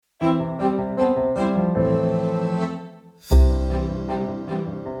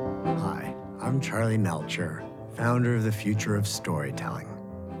Charlie Melcher, founder of the Future of Storytelling.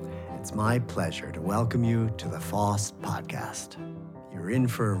 It's my pleasure to welcome you to the FOSS podcast. You're in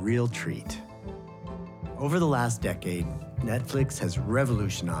for a real treat. Over the last decade, Netflix has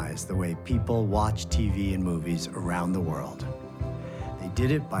revolutionized the way people watch TV and movies around the world. They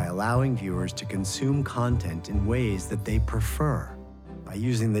did it by allowing viewers to consume content in ways that they prefer, by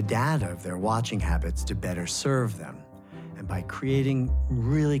using the data of their watching habits to better serve them, and by creating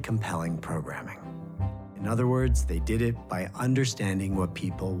really compelling programming. In other words, they did it by understanding what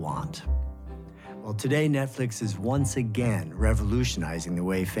people want. Well, today Netflix is once again revolutionizing the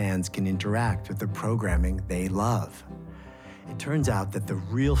way fans can interact with the programming they love. It turns out that the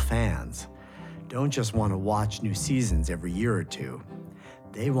real fans don't just want to watch new seasons every year or two.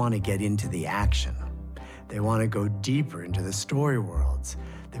 They want to get into the action. They want to go deeper into the story worlds.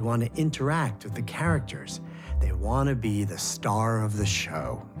 They want to interact with the characters. They want to be the star of the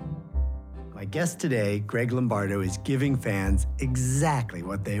show. My guest today, Greg Lombardo, is giving fans exactly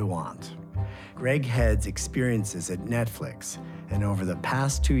what they want. Greg heads experiences at Netflix, and over the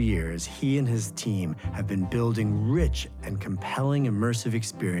past 2 years, he and his team have been building rich and compelling immersive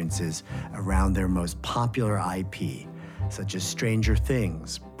experiences around their most popular IP, such as Stranger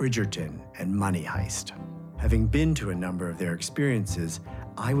Things, Bridgerton, and Money Heist. Having been to a number of their experiences,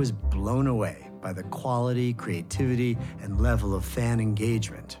 I was blown away by the quality, creativity, and level of fan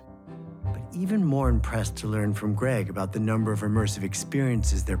engagement. But even more impressed to learn from Greg about the number of immersive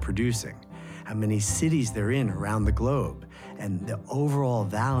experiences they're producing, how many cities they're in around the globe, and the overall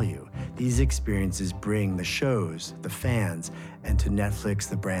value these experiences bring the shows, the fans, and to Netflix,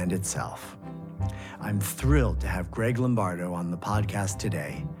 the brand itself. I'm thrilled to have Greg Lombardo on the podcast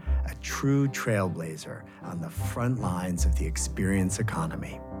today, a true trailblazer on the front lines of the experience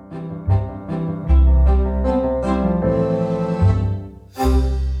economy.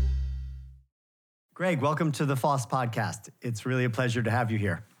 Greg, welcome to the FOSS podcast. It's really a pleasure to have you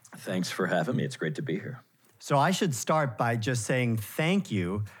here. Thanks for having me. It's great to be here. So I should start by just saying thank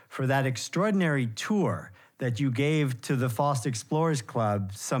you for that extraordinary tour that you gave to the FOSS Explorers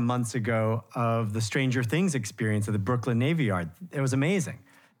Club some months ago of the Stranger Things experience at the Brooklyn Navy Yard. It was amazing.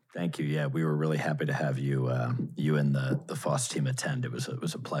 Thank you. Yeah, we were really happy to have you you and the FOSS team attend. It was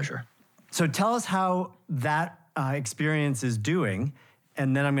a pleasure. So tell us how that experience is doing,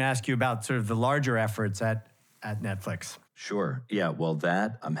 and then I'm going to ask you about sort of the larger efforts at Netflix. Sure. Yeah, well,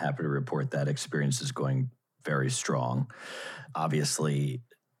 I'm happy to report that experience is going very strong. Obviously,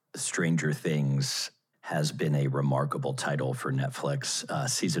 Stranger Things has been a remarkable title for Netflix.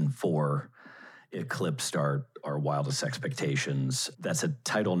 Season 4 eclipsed our wildest expectations. That's a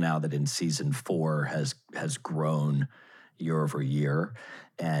title now that in season 4 has grown year over year.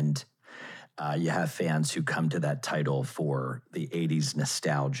 And you have fans who come to that title for the 80s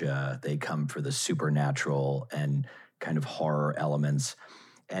nostalgia. They come for the supernatural and kind of horror elements.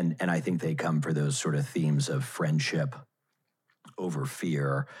 And I think they come for those sort of themes of friendship over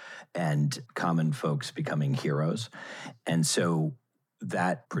fear and common folks becoming heroes. And so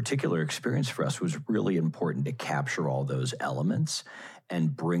that particular experience for us was really important to capture all those elements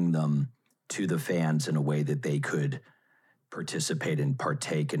and bring them to the fans in a way that they could participate and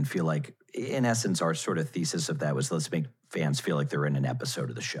partake and feel like, in essence, our sort of thesis of that was let's make fans feel like they're in an episode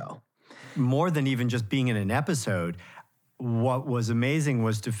of the show. More than even just being in an episode, what was amazing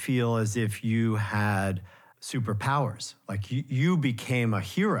was to feel as if you had superpowers. Like you became a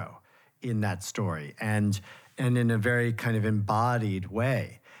hero in that story and in a very kind of embodied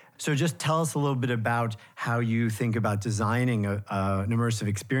way. So just tell us a little bit about how you think about designing an immersive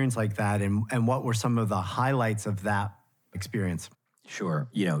experience like that and what were some of the highlights of that experience? Sure.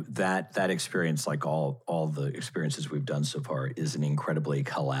 You know, that experience, like all the experiences we've done so far, is an incredibly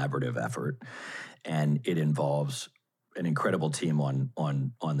collaborative effort. And it involves an incredible team on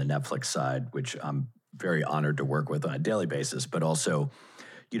the Netflix side, which I'm very honored to work with on a daily basis, but also,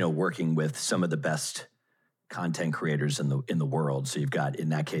 you know, working with some of the best content creators in the world. So you've got, in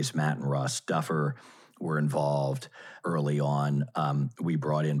that case, Matt and Ross Duffer were involved early on. We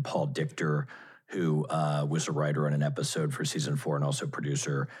brought in Paul Dichter, who was a writer on an episode for season 4 and also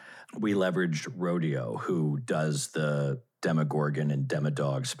producer. We leveraged Rodeo, who does the Demogorgon and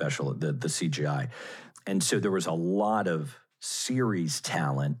Demodog special, the CGI. And so there was a lot of series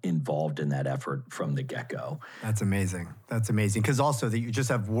talent involved in that effort from the get-go. That's amazing. That's amazing. Because also that you just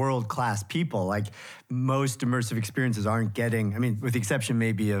have world-class people. Like most immersive experiences aren't getting, I mean, with the exception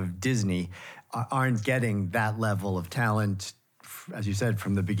maybe of Disney, aren't getting that level of talent, as you said,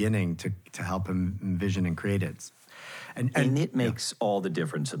 from the beginning to help him envision and create it. And it makes all the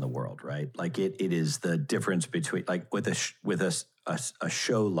difference in the world, right? Like it is the difference between, like with a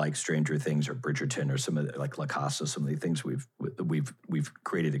show like Stranger Things or Bridgerton or some of like La Casa, some of the things we've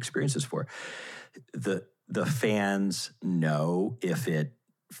created experiences for. The fans know if it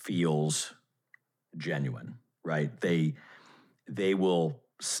feels genuine, right? They will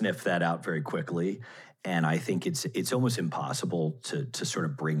sniff that out very quickly. And I think it's almost impossible to sort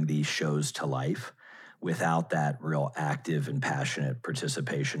of bring these shows to life without that real active and passionate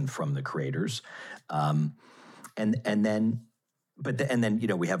participation from the creators. And then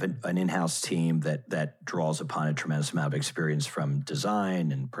we have an in-house team that draws upon a tremendous amount of experience from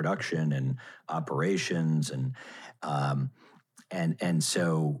design and production and operations and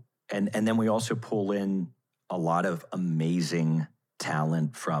then we also pull in a lot of amazing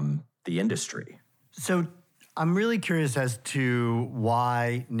talent from the industry. So I'm really curious as to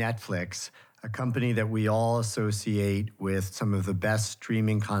why Netflix, a company that we all associate with some of the best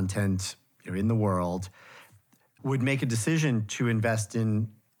streaming content in the world, would make a decision to invest in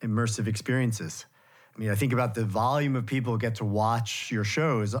immersive experiences. I mean, I think about the volume of people who get to watch your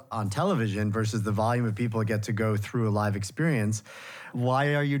shows on television versus the volume of people who get to go through a live experience.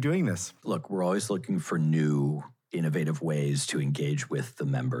 Why are you doing this? Look, we're always looking for new, innovative ways to engage with the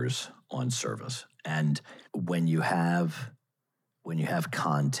members on service. And when you have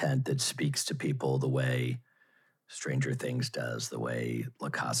content that speaks to people the way Stranger Things does, the way La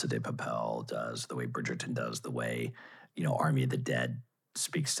Casa de Papel does, the way Bridgerton does, the way, Army of the Dead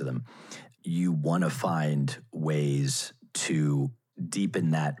speaks to them, you want to find ways to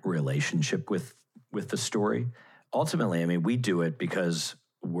deepen that relationship with the story. Ultimately, I mean, we do it because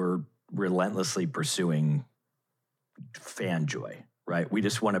we're relentlessly pursuing fan joy, right? We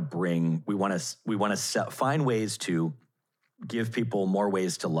just want to find ways to give people more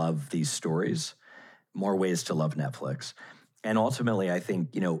ways to love these stories, more ways to love Netflix. And ultimately, I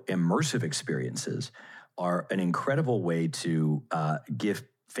think, immersive experiences are an incredible way to give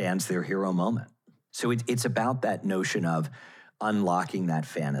fans their hero moment. So it's about that notion of unlocking that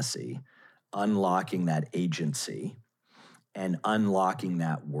fantasy, unlocking that agency, and unlocking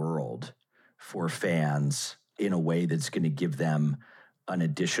that world for fans in a way that's going to give them an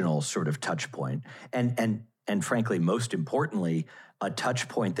additional sort of touch point. And frankly, most importantly, a touch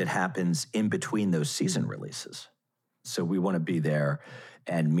point that happens in between those season releases. So we want to be there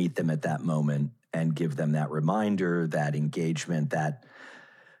and meet them at that moment and give them that reminder, that engagement, that,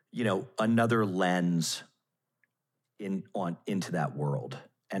 another lens into that world.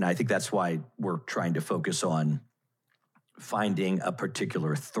 And I think that's why we're trying to focus on finding a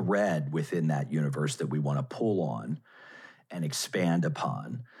particular thread within that universe that we want to pull on and expand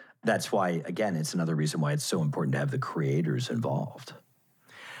upon. That's why, again, it's another reason why it's so important to have the creators involved.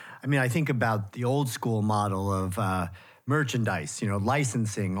 I mean, I think about the old school model of merchandise,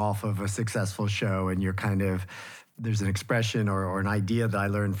 licensing off of a successful show, and you're there's an expression or an idea that I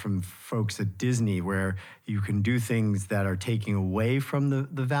learned from folks at Disney where you can do things that are taking away from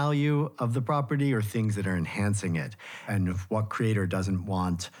the value of the property or things that are enhancing it. And what creator doesn't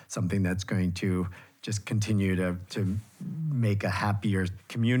want something that's going to just continue to make a happier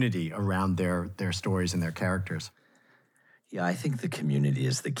community around their stories and their characters? Yeah, I think the community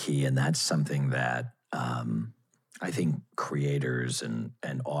is the key, and that's something that I think creators and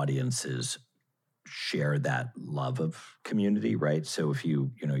audiences share, that love of community, right? So if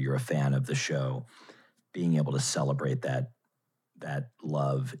you're a fan of the show, being able to celebrate that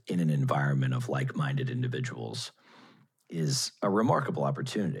love in an environment of like-minded individuals is a remarkable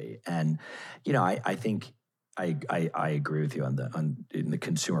opportunity. And I think I agree with you in the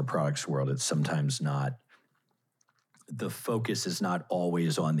consumer products world. It's sometimes not. The focus is not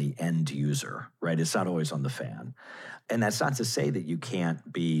always on the end user, right? It's not always on the fan. And that's not to say that you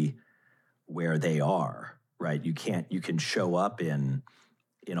can't be where they are, right? You can show up in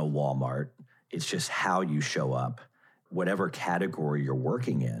a Walmart. It's just how you show up, whatever category you're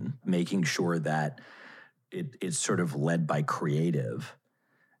working in, making sure that it's sort of led by creative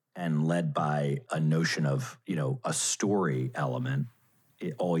and led by a notion of, a story element.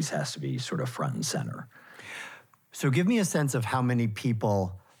 It always has to be sort of front and center. So give me a sense of how many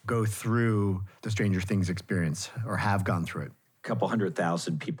people go through the Stranger Things experience or have gone through it. A couple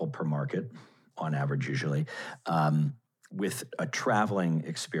 100,000 people per market on average, usually, with a traveling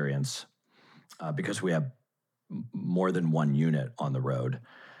experience, because we have more than one unit on the road.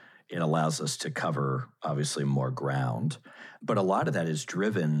 It allows us to cover, obviously, more ground. But a lot of that is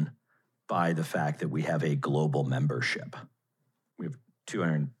driven by the fact that we have a global membership. We have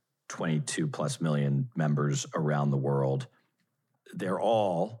 222 plus million members around the world. They're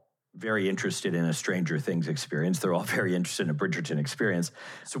all very interested in a Stranger Things experience. They're all very interested in a Bridgerton experience.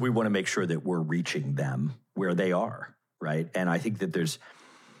 So we want to make sure that we're reaching them where they are, right? And I think that there's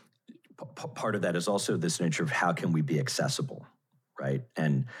part of that is also this nature of how can we be accessible, right?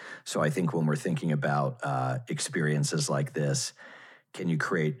 And so I think when we're thinking about experiences like this, can you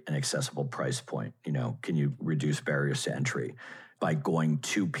create an accessible price point? Can you reduce barriers to entry? By going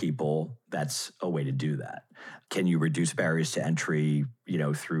to people, that's a way to do that. Can you reduce barriers to entry,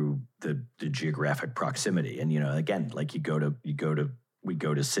 through the geographic proximity? And again, like we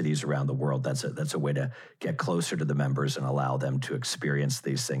go to cities around the world. That's a way to get closer to the members and allow them to experience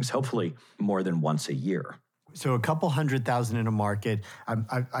these things, hopefully more than once a year. So a couple 100,000 in a market.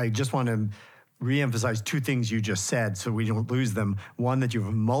 I just want to reemphasize two things you just said so we don't lose them. One, that you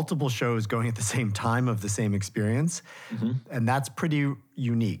have multiple shows going at the same time of the same experience. Mm-hmm. And that's pretty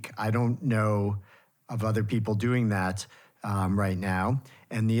unique. I don't know of other people doing that right now.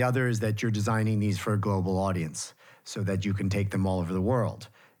 And the other is that you're designing these for a global audience so that you can take them all over the world,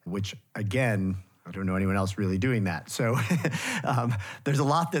 which again, I don't know anyone else really doing that. So there's a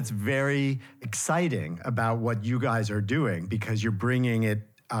lot that's very exciting about what you guys are doing because you're bringing it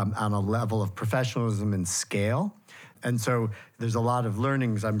on a level of professionalism and scale. And so there's a lot of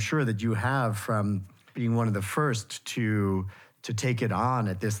learnings I'm sure that you have from being one of the first to take it on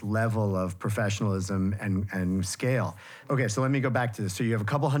at this level of professionalism and scale. Okay, so let me go back to this. So you have a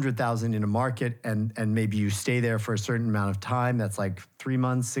couple 100,000 in a market and maybe you stay there for a certain amount of time. That's like 3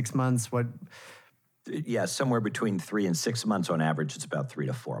 months, 6 months, what? Yeah, somewhere between 3 and 6 months on average. It's about 3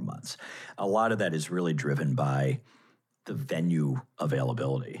 to 4 months. A lot of that is really driven by the venue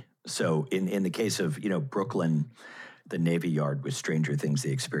availability. So in the case of, Brooklyn, the Navy Yard with Stranger Things,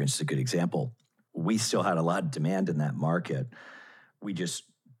 the experience is a good example. We still had a lot of demand in that market. We just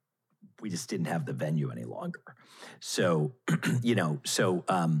didn't have the venue any longer. So,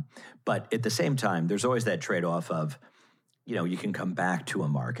 but at the same time, there's always that trade-off of, you can come back to a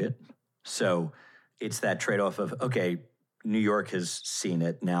market. So it's that trade-off of, okay, New York has seen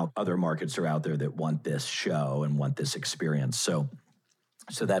it. Now other markets are out there that want this show and want this experience. So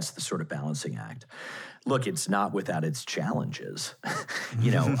that's the sort of balancing act. Look, it's not without its challenges.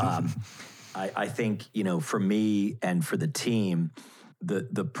 I think, for me and for the team,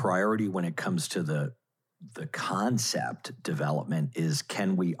 the priority when it comes to the concept development is,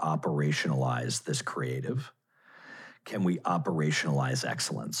 can we operationalize this creative? Can we operationalize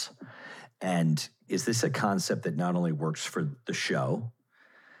excellence? And is this a concept that not only works for the show?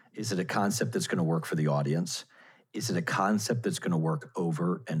 Is it a concept that's going to work for the audience? Is it a concept that's going to work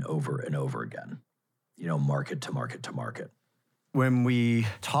over and over and over again? Market to market to market. When we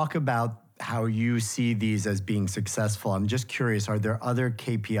talk about how you see these as being successful, I'm just curious, are there other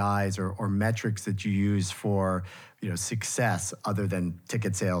KPIs or metrics that you use for, success other than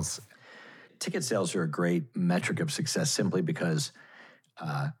ticket sales? Ticket sales are a great metric of success simply because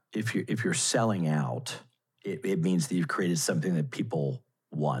if you're selling out, it means that you've created something that people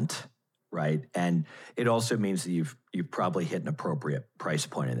want, right? And it also means that you've probably hit an appropriate price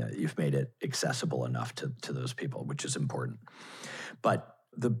point in that you've made it accessible enough to those people, which is important. But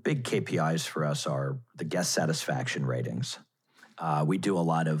the big KPIs for us are the guest satisfaction ratings. We do a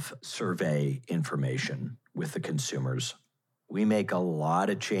lot of survey information with the consumers. We make a lot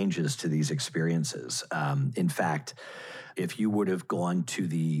of changes to these experiences. In fact, if you would have gone to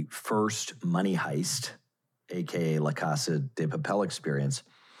the first Money Heist, aka La Casa de Papel experience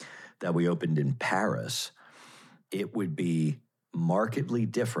that we opened in Paris, it would be markedly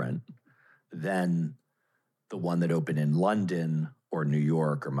different than the one that opened in London or New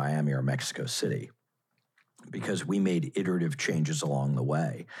York or Miami or Mexico City, because we made iterative changes along the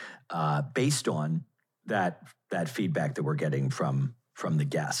way based on that feedback that we're getting from the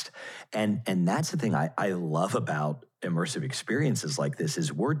guest. And that's the thing I love about immersive experiences like this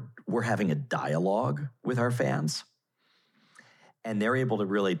is we're having a dialogue with our fans, and they're able to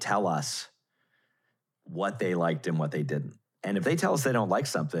really tell us what they liked and what they didn't. And if they tell us they don't like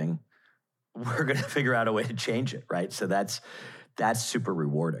something, we're going to figure out a way to change it, right? So that's super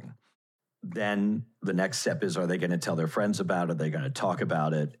rewarding. Then the next step is, are they going to tell their friends about it? Are they going to talk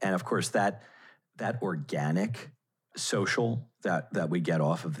about it? And of course, that organic social that we get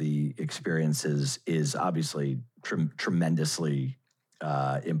off of the experiences is obviously tremendously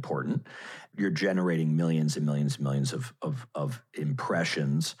important. You're generating millions and millions and millions of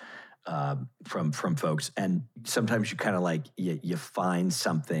impressions from folks. And sometimes you kind of you find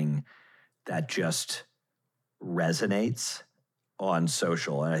something that just resonates on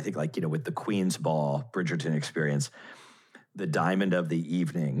social. And I think with the Queen's Ball Bridgerton experience, the diamond of the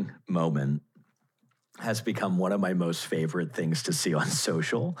evening moment has become one of my most favorite things to see on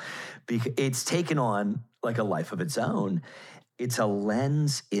social, because it's taken on like a life of its own. It's a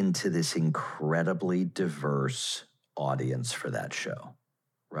lens into this incredibly diverse audience for that show,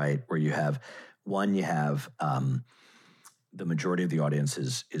 right? Where you have the majority of the audience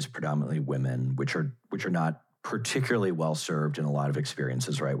is predominantly women, which are not particularly well served in a lot of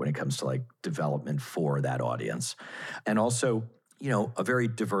experiences, right? When it comes to like development for that audience, and also a very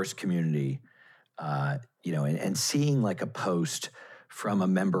diverse community. And seeing like a post from a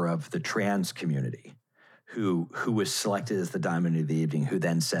member of the trans community who was selected as the Diamond of the Evening, who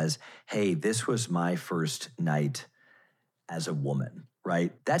then says, "Hey, this was my first night as a woman,"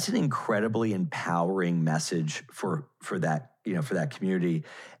 right? That's an incredibly empowering message for that, for that community.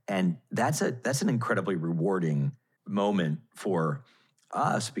 And that's an incredibly rewarding moment for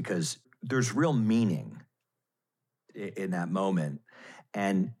us, because there's real meaning in that moment.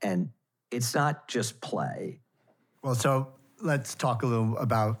 And it's not just play. Well, so let's talk a little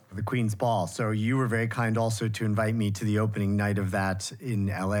about the Queen's Ball. So you were very kind also to invite me to the opening night of that in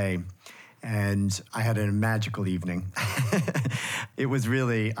LA. And I had a magical evening. It was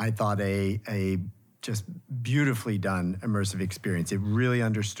really, I thought, a just beautifully done immersive experience. It really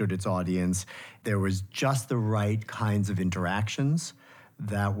understood its audience. There was just the right kinds of interactions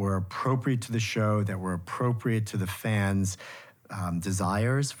that were appropriate to the show, that were appropriate to the fans'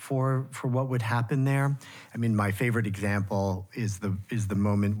 desires for what would happen there. I mean, my favorite example is the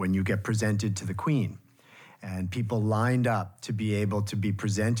moment when you get presented to the Queen. And people lined up to be able to be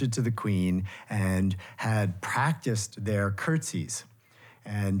presented to the Queen and had practiced their curtsies.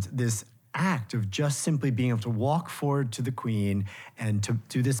 And this act of just simply being able to walk forward to the Queen and to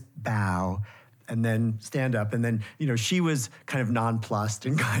do this bow and then stand up. And then, she was kind of nonplussed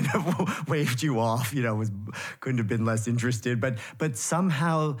and kind of waved you off, couldn't have been less interested. But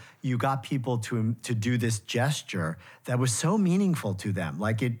somehow you got people to do this gesture that was so meaningful to them.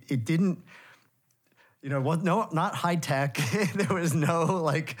 Like it didn't, not high tech. There was no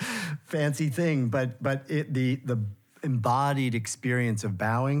like fancy thing, but the embodied experience of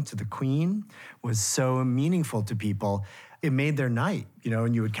bowing to the Queen was so meaningful to people. It made their night,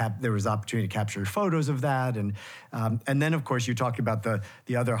 and you would there was opportunity to capture photos of that, and then of course you talked about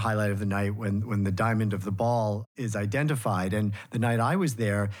the other highlight of the night when the Diamond of the Ball is identified. And the night I was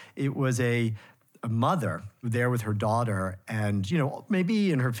there, it was a mother there with her daughter, and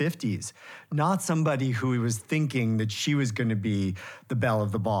maybe in her 50s, not somebody who was thinking that she was going to be the belle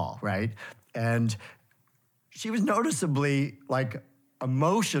of the ball, right? And she was noticeably like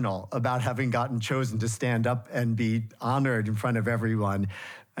emotional about having gotten chosen to stand up and be honored in front of everyone.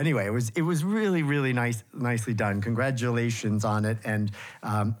 Anyway, it was really, really nicely done. Congratulations on it. And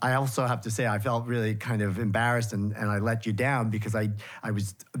I also have to say, I felt really kind of embarrassed and I let you down because I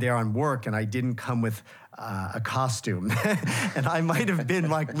was there on work and I didn't come with a costume. And I might have been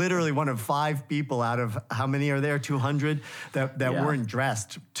like literally one of 5 people out of, how many are there, 200, that weren't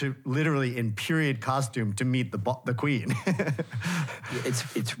dressed to literally in period costume to meet the Queen.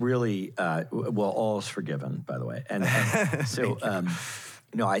 It's really, all is forgiven, by the way. And so...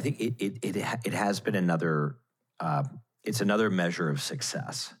 No, I think it has been another, it's another measure of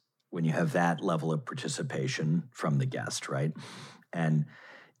success when you have that level of participation from the guest, right? And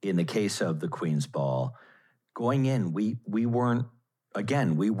in the case of the Queen's Ball, going in, we weren't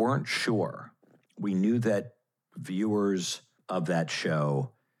sure. We knew that viewers of that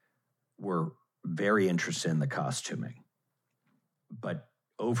show were very interested in the costuming, but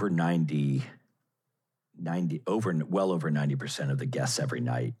well over 90% of the guests every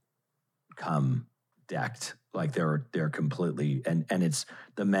night come decked. Like they're completely, and it's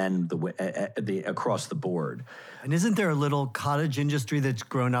the men, the across the board. And isn't there a little cottage industry that's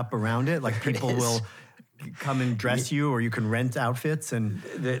grown up around it? Like people will come and dress you, or you can rent outfits. And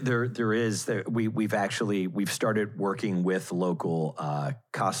there is. We've started working with local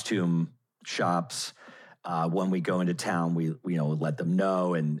costume shops. When we go into town, we let them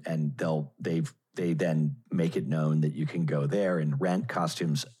know, and they then make it known that you can go there and rent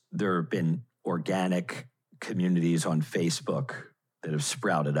costumes. There have been organic communities on Facebook that have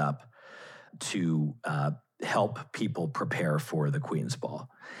sprouted up to help people prepare for the Queen's Ball.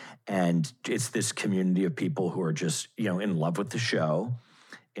 And it's this community of people who are just, in love with the show,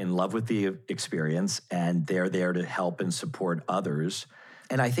 in love with the experience, and they're there to help and support others.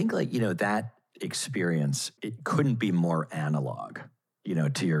 And I think that experience, it couldn't be more analog.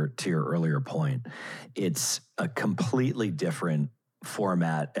 To your earlier point, it's a completely different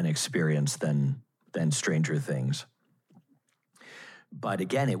format and experience than Stranger Things. But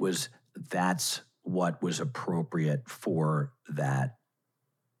again, that's what was appropriate for that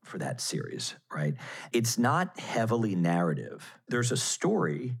for that series, right? It's not heavily narrative. There's a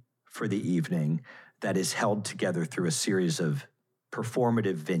story for the evening that is held together through a series of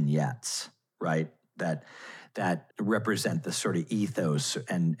performative vignettes, right? That represent the sort of ethos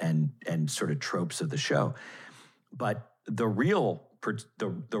and sort of tropes of the show. But the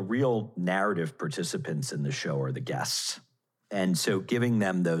real narrative participants in the show are the guests. And so giving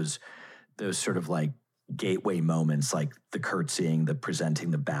them those sort of like gateway moments, like the curtsying, the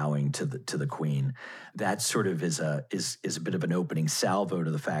presenting, the bowing to the queen, that sort of is a bit of an opening salvo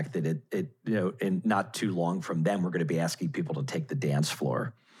to the fact that it in not too long from then, we're going to be asking people to take the dance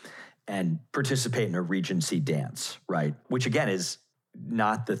floor and participate in a Regency dance, right? Which again is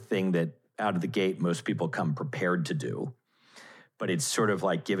not the thing that out of the gate most people come prepared to do, but it's sort of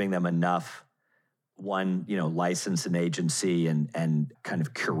like giving them enough license and agency and kind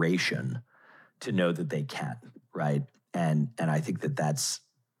of curation to know that they can, right? And I think that's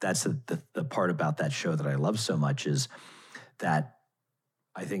the part about that show that I love so much is that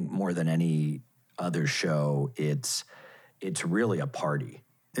I think more than any other show, it's really a party.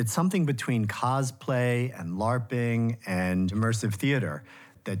 It's something between cosplay and LARPing and immersive theater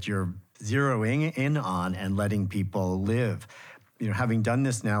that you're zeroing in on and letting people live. Having done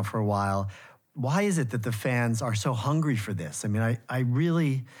this now for a while, why is it that the fans are so hungry for this? I mean, I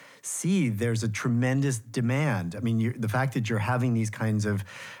really see there's a tremendous demand. I mean, the fact that you're having these kinds of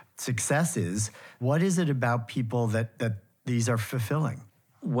successes, what is it about people that these are fulfilling?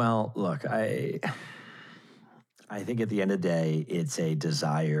 Well, look, I think at the end of the day, it's a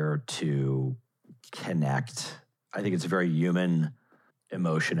desire to connect. I think it's a very human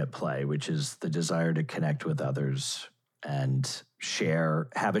emotion at play, which is the desire to connect with others and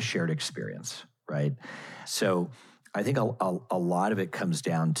have a shared experience, right? So I think a lot of it comes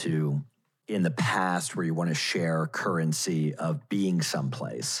down to in the past where you want to share currency of being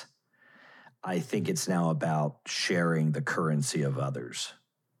someplace. I think it's now about sharing the currency of others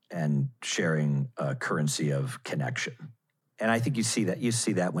and sharing a currency of connection. And I think you see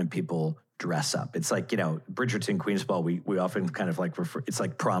that when people dress up. It's like, Bridgerton, Queen's Ball, we often kind of like refer, it's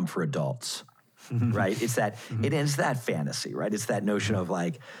like prom for adults, right? It's that, it is that fantasy, right? It's that notion of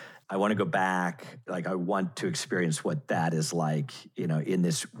like, I want to go back, like I want to experience what that is like, in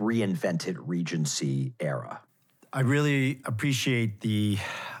this reinvented Regency era. I really appreciate the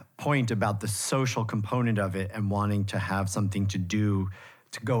point about the social component of it and wanting to have something to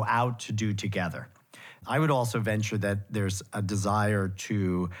go out to do together. I would also venture that there's a desire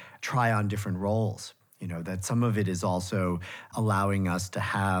to try on different roles, that some of it is also allowing us to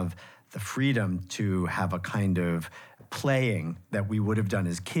have the freedom to have a kind of playing that we would have done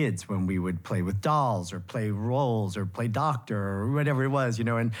as kids when we would play with dolls or play roles or play doctor or whatever it was,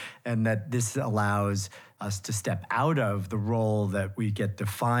 and that this allows us to step out of the role that we get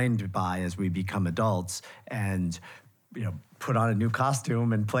defined by as we become adults and, put on a new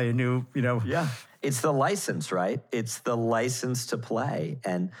costume and play a new, Yeah. It's the license, right? It's the license to play.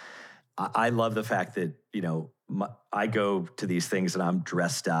 And I love the fact that, I go to these things and I'm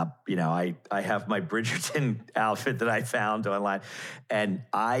dressed up. I have my Bridgerton outfit that I found online and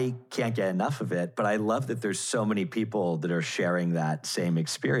I can't get enough of it. But I love that there's so many people that are sharing that same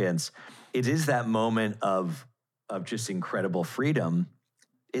experience. It is that moment of just incredible freedom.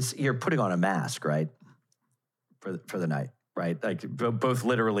 You're putting on a mask, right? For the night, right? Like both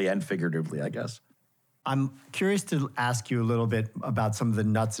literally and figuratively, I guess. I'm curious to ask you a little bit about some of the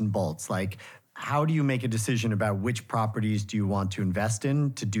nuts and bolts. Like, how do you make a decision about which properties do you want to invest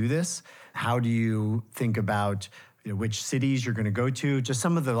in to do this? How do you think about which cities you're going to go to? Just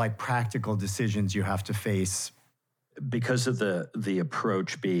some of the practical decisions you have to face. Because of the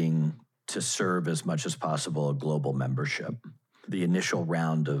approach being to serve as much as possible a global membership, the initial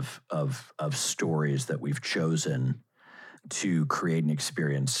round of stories that we've chosen to create an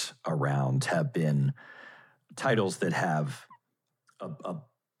experience around have been titles that have a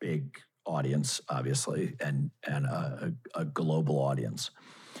big audience, obviously, and a global audience.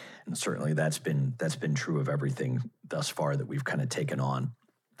 And certainly that's been true of everything thus far that we've kind of taken on.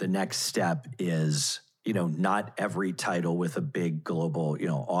 The next step is, not every title with a big global,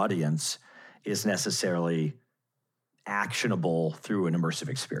 audience is necessarily actionable through an immersive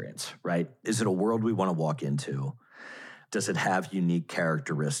experience, right? Is it a world we want to walk into? Does it have unique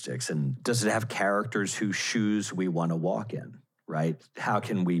characteristics? And does it have characters whose shoes we want to walk in, right? How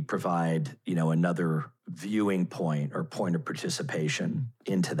can we provide, another viewing point or point of participation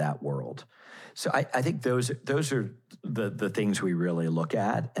into that world? So I think those are the things we really look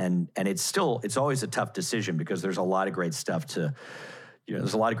at. And it's always a tough decision because there's a lot of great stuff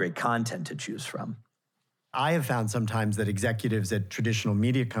there's a lot of great content to choose from. I have found sometimes that executives at traditional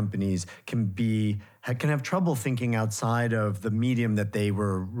media companies can have trouble thinking outside of the medium that they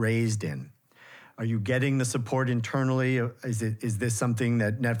were raised in. Are you getting the support internally? Is this something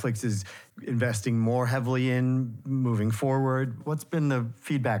that Netflix is investing more heavily in moving forward? What's been the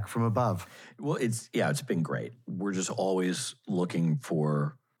feedback from above? Well, it's been great. We're just always looking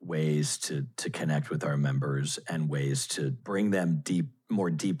for ways to connect with our members and ways to bring them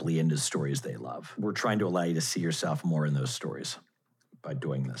more deeply into stories they love. We're trying to allow you to see yourself more in those stories by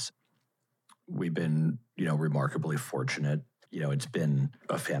doing this. We've been, remarkably fortunate. It's been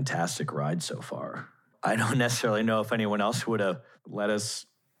a fantastic ride so far. I don't necessarily know if anyone else would have let us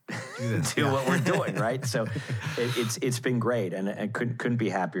do what we're doing, right? So it's been great, and I couldn't be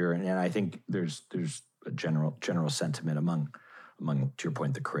happier. And I think there's a general sentiment among, to your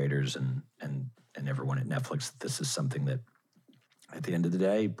point, the creators and everyone at Netflix that this is something that, at the end of the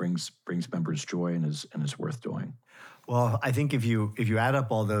day, brings members joy and is worth doing. Well, I think if you add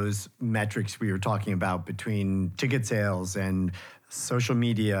up all those metrics we were talking about between ticket sales and social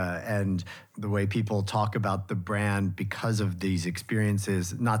media and the way people talk about the brand because of these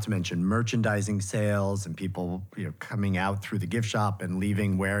experiences, not to mention merchandising sales and people coming out through the gift shop and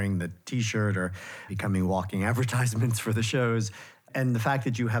leaving wearing the T-shirt or becoming walking advertisements for the shows. And the fact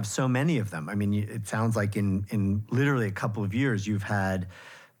that you have so many of them. I mean, it sounds like in literally a couple of years, you've had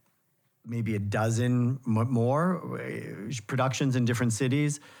maybe a dozen more productions in different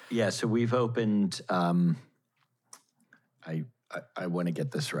cities. Yeah, so we've opened, I want to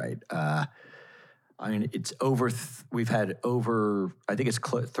get this right. It's over, we've had over, I think it's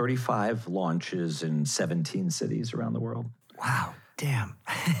 35 launches in 17 cities around the world. Wow, damn,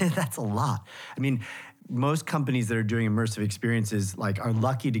 that's a lot. I mean, most companies that are doing immersive experiences are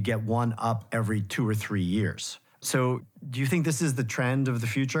lucky to get one up every 2 or 3 years. So do you think this is the trend of the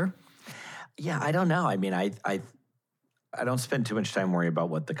future? Yeah, I don't know. I mean, I don't spend too much time worrying about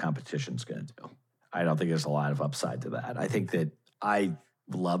what the competition's going to do. I don't think there's a lot of upside to that. I think that I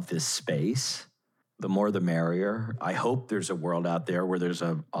love this space. The more the merrier. I hope there's a world out there where there's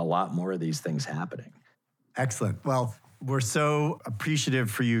a lot more of these things happening. Excellent. Well, we're so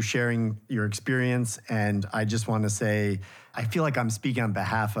appreciative for you sharing your experience. And I just want to say, I feel like I'm speaking on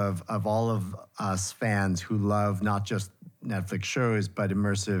behalf of all of us fans who love not just Netflix shows, but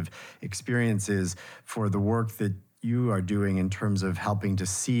immersive experiences for the work that you are doing in terms of helping to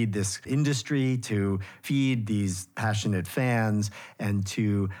seed this industry, to feed these passionate fans, and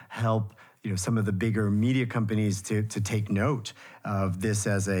to help some of the bigger media companies to take note of this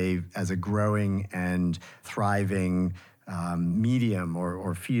as a growing and thriving medium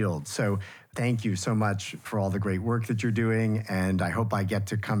or field. So thank you so much for all the great work that you're doing, and I hope I get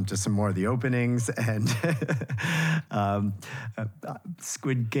to come to some more of the openings, and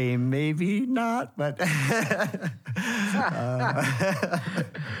Squid Game maybe not, but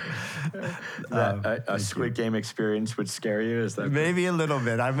a Squid Game experience would scare you? Is that maybe a little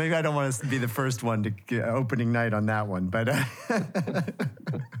bit? Maybe I don't want to be the first one to get opening night on that one, but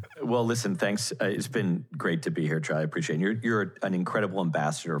Well, listen, thanks. It's been great to be here, Charlie. I appreciate it. You're an incredible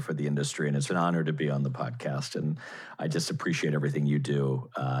ambassador for the industry, and it's an honor to be on the podcast. And I just appreciate everything you do.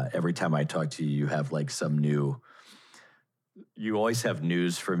 Every time I talk to you, you have you always have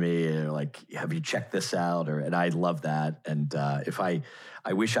news for me, have you checked this out? And I love that. And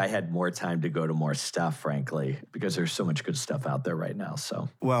I wish I had more time to go to more stuff, frankly, because there's so much good stuff out there right now. So,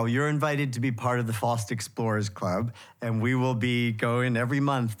 well, you're invited to be part of the FOST Explorers Club, and we will be going every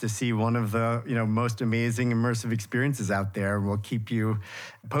month to see one of the most amazing immersive experiences out there. We'll keep you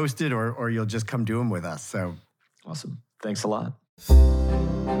posted, or you'll just come do them with us. So, awesome! Thanks a lot.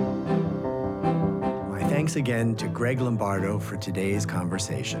 Thanks again to Greg Lombardo for today's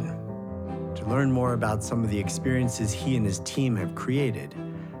conversation. To learn more about some of the experiences he and his team have created,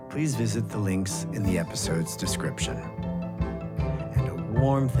 please visit the links in the episode's description. And a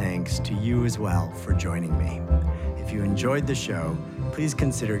warm thanks to you as well for joining me. If you enjoyed the show, please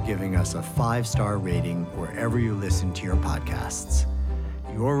consider giving us a 5-star rating wherever you listen to your podcasts.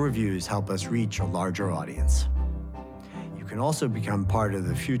 Your reviews help us reach a larger audience. You can also become part of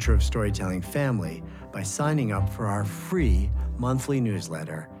the Future of Storytelling family by signing up for our free monthly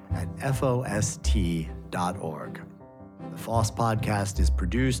newsletter at FOST.org. The FOST podcast is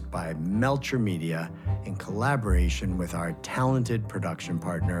produced by Melcher Media in collaboration with our talented production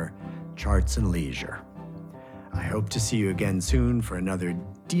partner, Charts and Leisure. I hope to see you again soon for another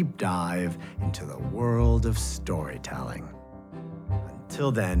deep dive into the world of storytelling.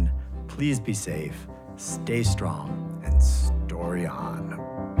 Until then, please be safe, stay strong, and story on.